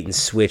of a bait and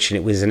switch, and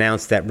it was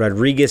announced that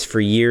Rodriguez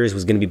for years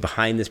was going to be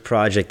behind this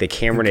project, that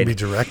Cameron had be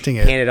directing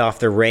it, handed off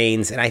the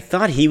reins, and I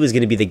thought he was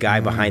going to be the guy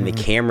behind the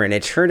camera, and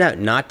it turned out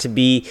not to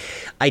be.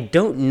 I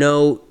don't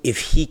know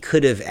if he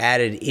could have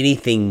added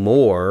anything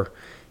more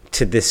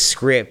to this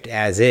script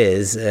as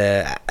is,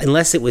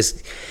 unless it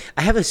was.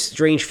 I have a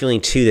strange feeling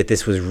too that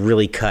this was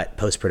really cut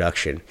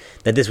post-production,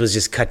 that this was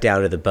just cut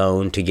down to the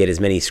bone to get as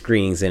many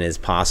screenings in as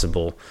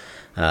possible.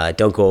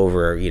 Don't go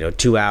over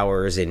 2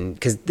 hours, and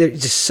because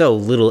there's just so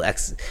little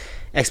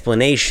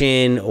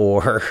explanation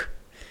or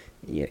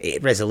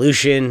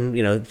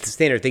resolution,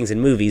 standard things in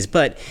movies.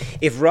 But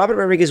if Robert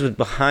Rodriguez was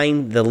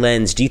behind the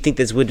lens, do you think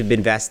this would have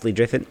been vastly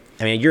different?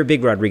 I mean, you're a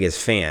big Rodriguez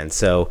fan,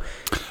 so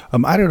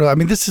I don't know. I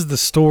mean, this is the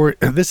story.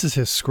 This is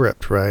his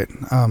script, right?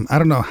 I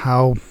don't know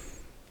how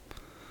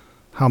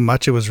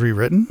much it was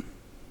rewritten.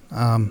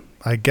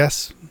 I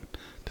guess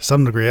to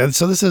some degree.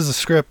 So this is a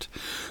script.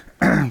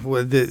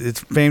 It's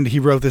famed. He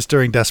wrote this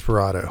during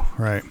Desperado,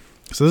 right?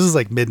 So this is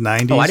like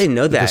mid-90s. Oh, I didn't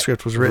know that. The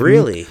script was written.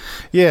 Really?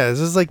 Yeah, this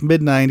is like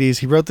mid-90s.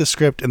 He wrote the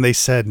script, and they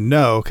said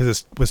no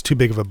because it was too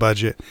big of a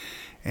budget,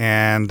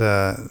 and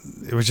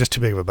it was just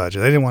too big of a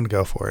budget. They didn't want to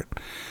go for it,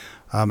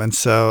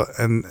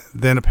 and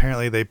then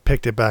apparently they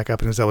picked it back up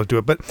and was able to do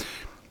it. But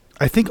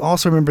I think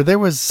also remember there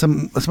was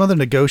some other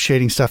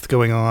negotiating stuff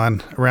going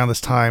on around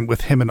this time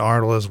with him and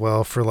Arnold as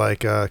well for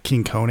like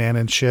King Conan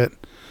and shit.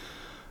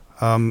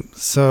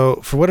 So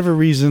for whatever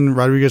reason,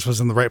 Rodriguez was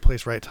in the right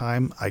place, right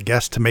time, I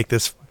guess, to make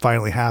this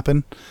finally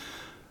happen.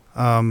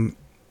 And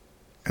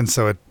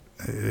so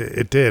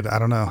it did. I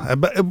don't know.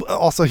 But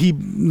also he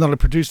not only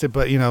produced it,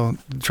 but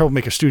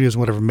Troublemaker Studios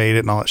and whatever made it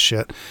and all that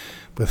shit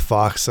with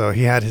Fox. So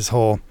he had his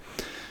whole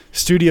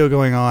studio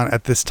going on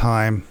at this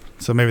time.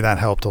 So maybe that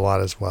helped a lot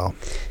as well.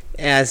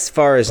 As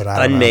far as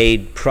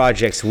unmade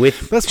projects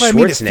with that's Schwarzenegger,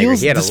 what I mean.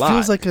 he had a lot.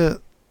 Feels like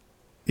a.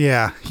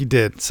 Yeah, he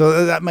did.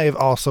 So that may have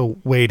also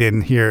weighed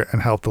in here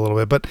and helped a little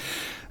bit. But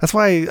that's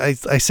why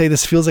I say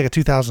this feels like a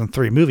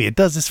 2003 movie. It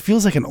does. This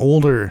feels like an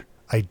older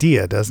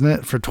idea, doesn't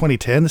it? For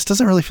 2010, this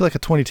doesn't really feel like a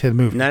 2010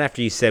 movie. Not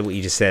after you said what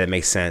you just said. It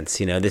makes sense.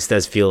 This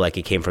does feel like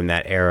it came from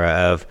that era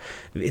of.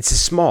 It's a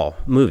small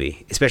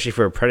movie, especially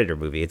for a Predator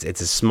movie.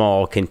 It's a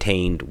small,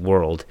 contained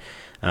world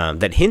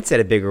that hints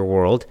at a bigger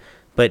world,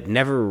 but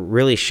never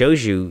really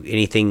shows you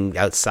anything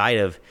outside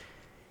of.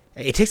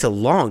 It takes a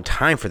long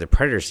time for the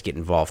Predators to get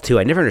involved too.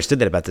 I never understood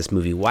that about this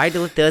movie. Why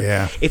do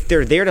if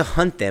they're there to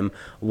hunt them,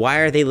 why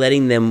are they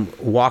letting them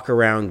walk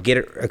around, get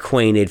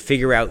acquainted,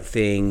 figure out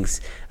things?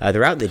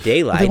 They're out in the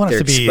daylight. They're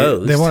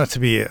exposed. They want it to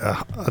be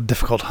a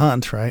difficult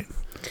hunt, right?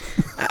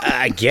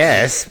 I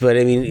guess, but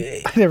I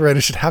mean, I never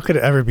understood how could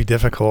it ever be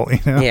difficult.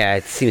 Yeah,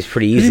 it seems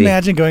pretty Can easy. you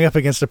imagine going up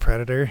against a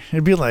predator?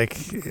 It'd be like,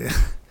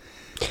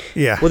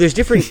 yeah. Well, there's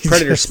different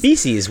predator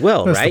species as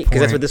well, that's the right? Because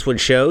that's point. what this one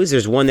shows.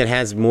 There's one that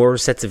has more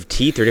sets of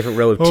teeth or different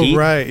row of teeth. Oh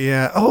right,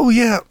 yeah. Oh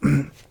yeah.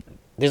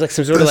 There's like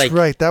some sort That's of like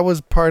right. That was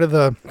part of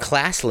the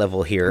class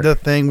level here.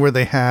 thing where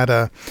they had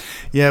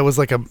it was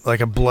like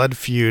a blood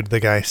feud. The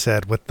guy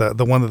said with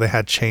the one that they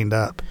had chained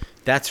up.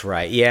 That's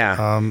right.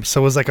 Yeah.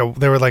 So it was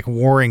there were like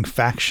warring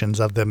factions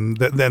of them.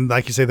 Then,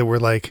 like you say, there were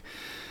like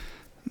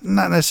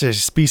not necessarily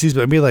species,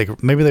 but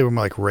maybe they were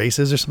more like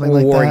races or something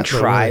like that. Warring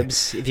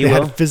tribes, if you they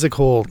will. had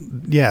physical,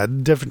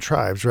 different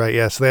tribes, right?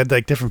 Yeah, so they had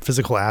like different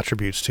physical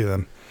attributes to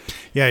them.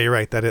 Yeah, you're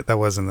right. That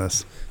was in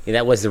this. Yeah,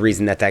 that was the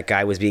reason that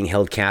guy was being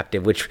held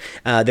captive, which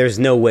there's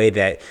no way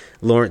that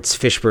Lawrence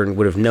Fishburne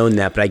would have known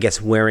that, but I guess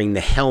wearing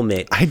the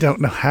helmet. I don't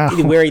know how.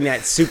 Wearing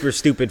that super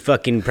stupid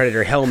fucking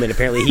Predator helmet,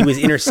 apparently he was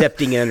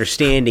intercepting and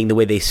understanding the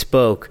way they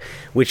spoke,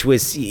 which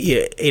was,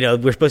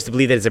 we're supposed to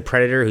believe that it's a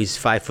Predator who's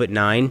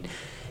 5'9",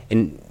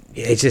 and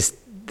it's just,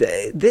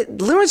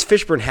 Lawrence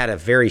Fishburne had a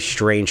very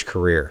strange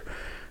career.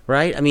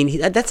 Right? I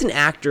mean, that's an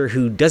actor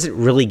who doesn't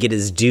really get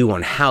his due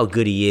on how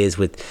good he is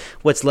with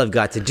What's Love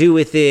Got to Do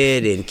with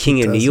It and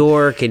King of New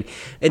York. And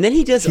then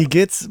he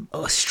gets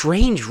a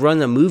strange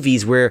run of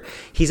movies where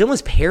he's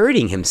almost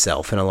parodying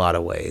himself in a lot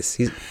of ways.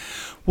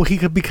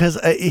 Because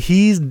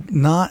he's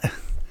not,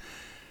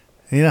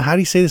 how do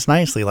you say this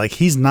nicely? Like,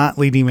 he's not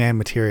leading man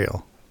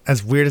material.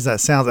 As weird as that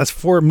sounds, that's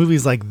for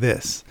movies like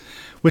this.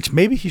 Which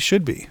maybe he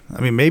should be. I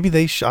mean, maybe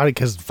they shot it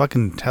because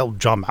fucking hell,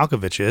 John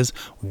Malkovich is.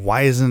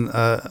 Why isn't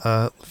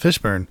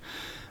Fishburne?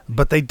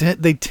 But they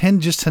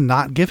tend just to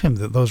not give him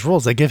those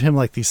roles. They give him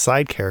like these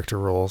side character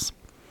roles.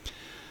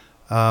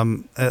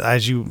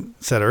 As you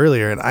said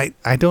earlier, and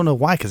I don't know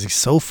why, because he's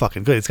so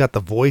fucking good. He's got the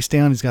voice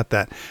down. He's got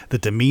the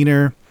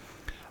demeanor.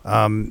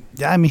 I mean,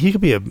 he could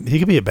be a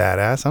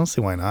badass. I don't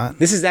see why not.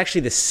 This is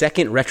actually the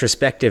second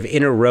retrospective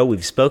in a row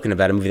we've spoken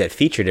about a movie that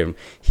featured him.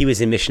 He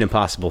was in Mission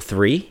Impossible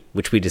 3,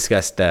 which we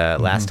discussed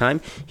last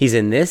time. He's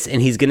in this,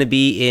 and he's going to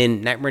be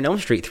in Nightmare on Elm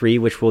Street 3,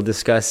 which we'll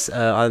discuss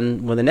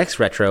on one of the next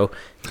retro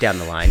down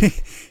the line.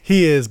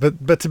 He is,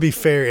 but to be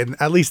fair, in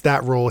at least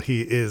that role,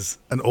 he is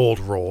an old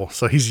role.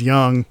 So he's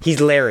young.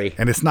 He's Larry.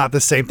 And it's not the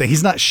same thing.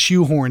 He's not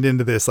shoehorned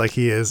into this like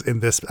he is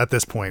in this at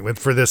this point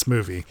for this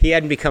movie. He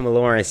hadn't become a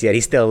Lawrence yet.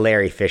 He's still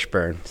Larry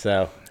Fishburne.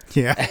 So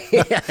yeah.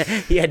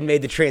 He hadn't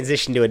made the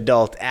transition to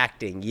adult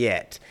acting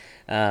yet.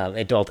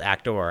 Adult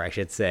actor, I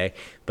should say.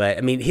 But,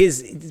 I mean,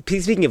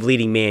 speaking of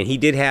leading man, he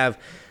did have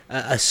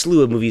a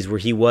slew of movies where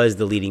he was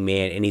the leading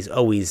man, and he's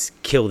always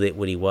killed it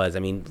when he was. I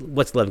mean,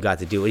 What's Love Got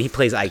to Do? When he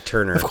plays Ike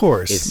Turner, of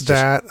course, is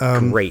that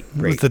great.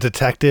 With the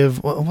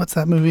detective. What's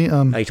that movie? You're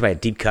talking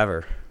about Deep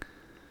Cover.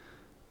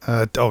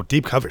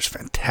 Deep Cover's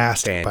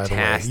fantastic. By the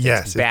way,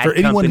 yes. Bad For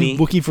anyone Company.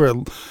 looking for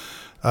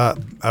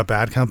a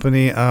Bad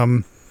Company,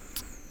 God,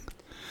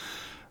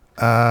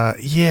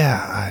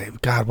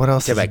 what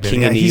else? Talk Has he about been?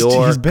 King of New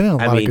York. He's been in a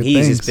lot of good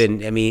things. Just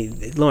been. I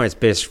mean, Lawrence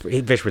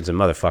Fishburne's a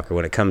motherfucker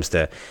when it comes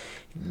to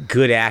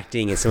good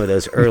acting in some of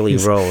those early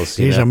roles.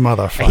 He's a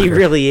motherfucker. He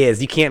really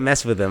is. You can't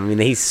mess with him. I mean,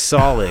 he's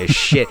solid as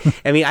shit.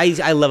 I mean,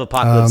 I love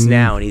Apocalypse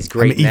Now, and he's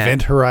great. In that.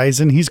 Event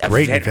Horizon. He's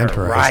great in Event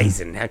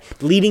Horizon.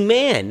 Leading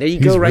man. There you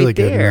He's go, right really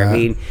good in there. that. I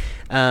mean.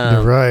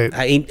 You're right.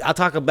 I mean, I'll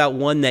talk about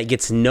one that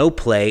gets no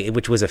play,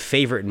 which was a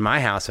favorite in my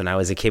house when I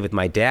was a kid with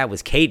my dad,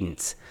 was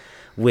Cadence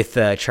with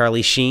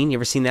Charlie Sheen. You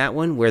ever seen that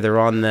one where they're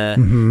on the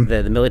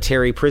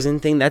military prison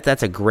thing?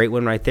 That's a great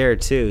one right there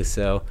too.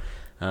 So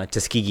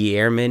Tuskegee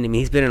Airmen. I mean,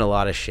 he's been in a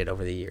lot of shit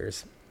over the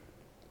years.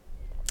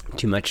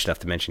 Too much stuff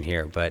to mention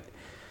here, but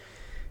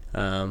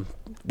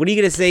what are you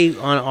going to say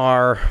on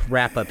our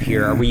wrap up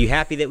here? Were you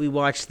happy that we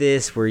watched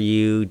this? Were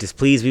you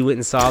displeased we went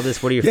and saw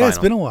this? What are your final? It's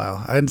been a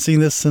while. I hadn't seen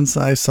this since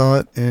I saw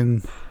it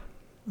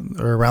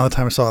around the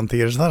time I saw it in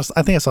theaters.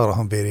 I think I saw it on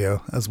home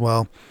video as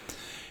well.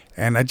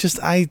 And I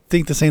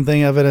think the same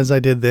thing of it as I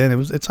did then.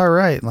 It's all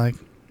right. Like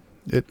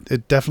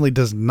it definitely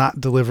does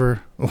not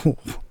deliver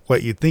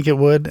what you'd think it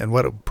would and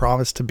what it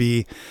promised to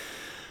be.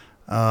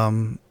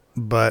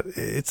 But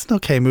it's an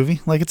okay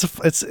movie. Like it's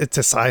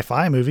a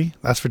sci-fi movie.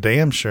 That's for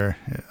damn sure.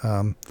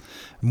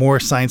 More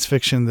science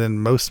fiction than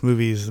most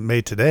movies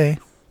made today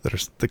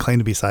that claim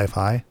to be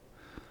sci-fi.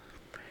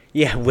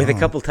 Yeah, with a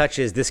couple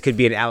touches, this could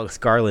be an Alex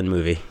Garland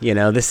movie. You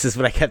know, this is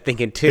what I kept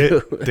thinking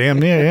too. Damn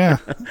near, yeah.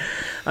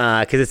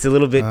 Because it's a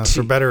little bit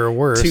for better or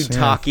worse, too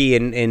talky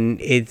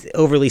and it's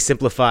overly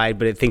simplified,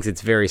 but it thinks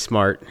it's very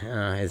smart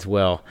as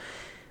well.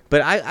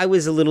 But I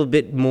was a little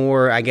bit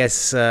more, I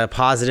guess,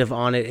 positive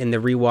on it in the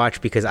rewatch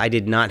because I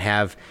did not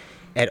have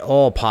at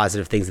all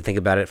positive things to think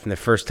about it from the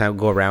first time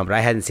go around. But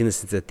I hadn't seen this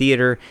since the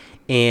theater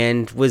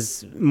and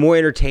was more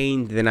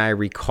entertained than I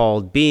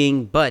recalled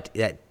being. But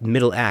that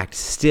middle act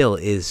still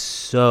is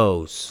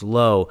so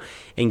slow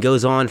and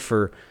goes on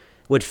for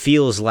what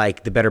feels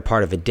like the better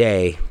part of a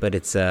day. But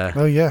it's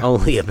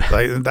only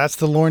about... That's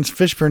the Lawrence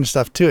Fishburne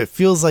stuff, too. It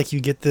feels like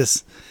you get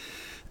this...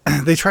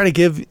 they try to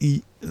give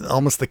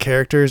almost the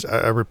characters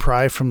a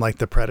reprieve from like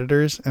the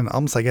Predators, and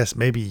almost I guess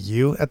maybe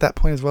you at that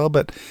point as well.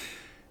 But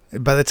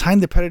by the time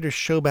the Predators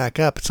show back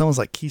up, it's almost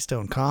like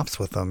Keystone Cops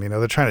with them. You know,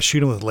 they're trying to shoot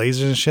them with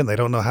lasers and shit. And they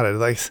don't know how to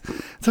like.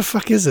 What the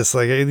fuck is this?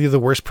 Like, are you the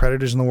worst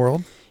predators in the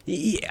world?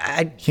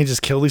 Yeah, you can't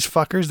just kill these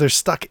fuckers. They're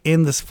stuck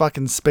in this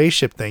fucking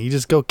spaceship thing. You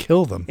just go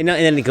kill them. And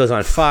then it goes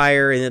on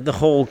fire, and the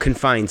whole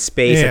confined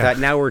space. Yeah. I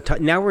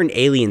thought now we're in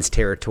aliens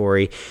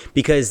territory,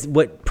 because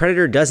what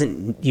Predator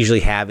doesn't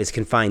usually have is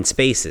confined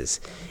spaces.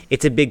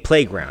 It's a big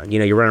playground. You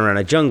know, you're running around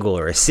a jungle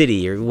or a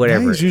city or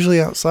whatever. Yeah, he's usually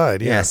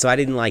outside. Yeah. So I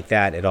didn't like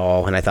that at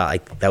all, and I thought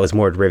like that was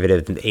more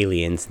derivative than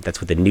Aliens.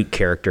 That's what the Newt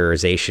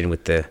characterization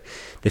with the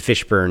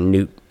Fishburne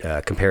Newt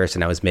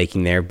comparison I was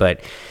making there, but.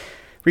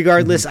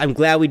 Regardless, I'm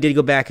glad we did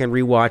go back and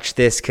rewatch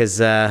this, because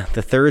the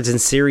thirds in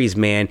series,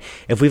 man,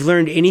 if we've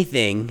learned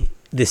anything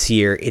this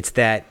year, it's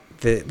that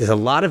there's a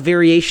lot of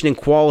variation in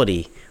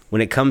quality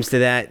when it comes to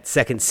that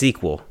second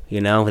sequel,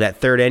 you know, that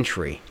third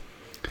entry.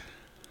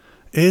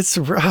 It's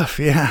rough,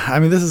 yeah. I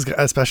mean, this is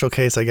a special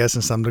case, I guess,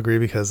 in some degree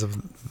because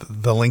of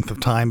the length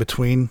of time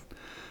between.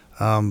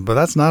 But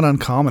that's not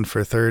uncommon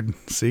for third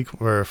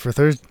sequel or for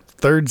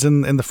thirds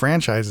in the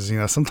franchises. You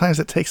know, sometimes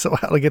it takes a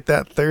while to get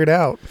that third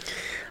out.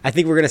 I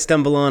think we're going to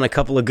stumble on a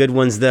couple of good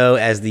ones, though,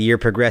 as the year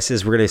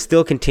progresses. We're going to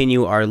still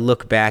continue our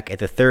look back at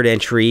the third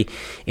entry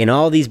in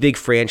all these big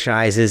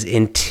franchises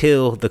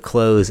until the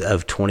close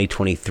of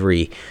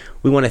 2023.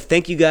 We want to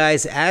thank you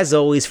guys, as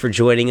always, for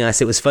joining us.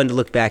 It was fun to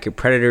look back at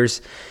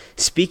Predators.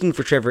 Speaking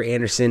for Trevor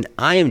Anderson,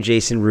 I am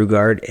Jason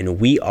Rugard,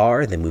 and we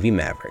are the Movie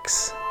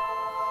Mavericks.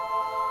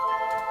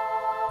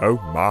 Oh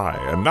my,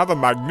 another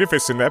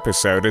magnificent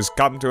episode has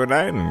come to an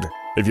end.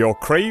 If you're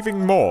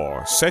craving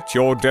more, set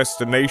your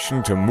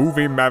destination to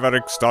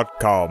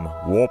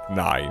MovieMavericks.com, Warp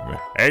 9.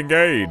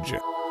 Engage!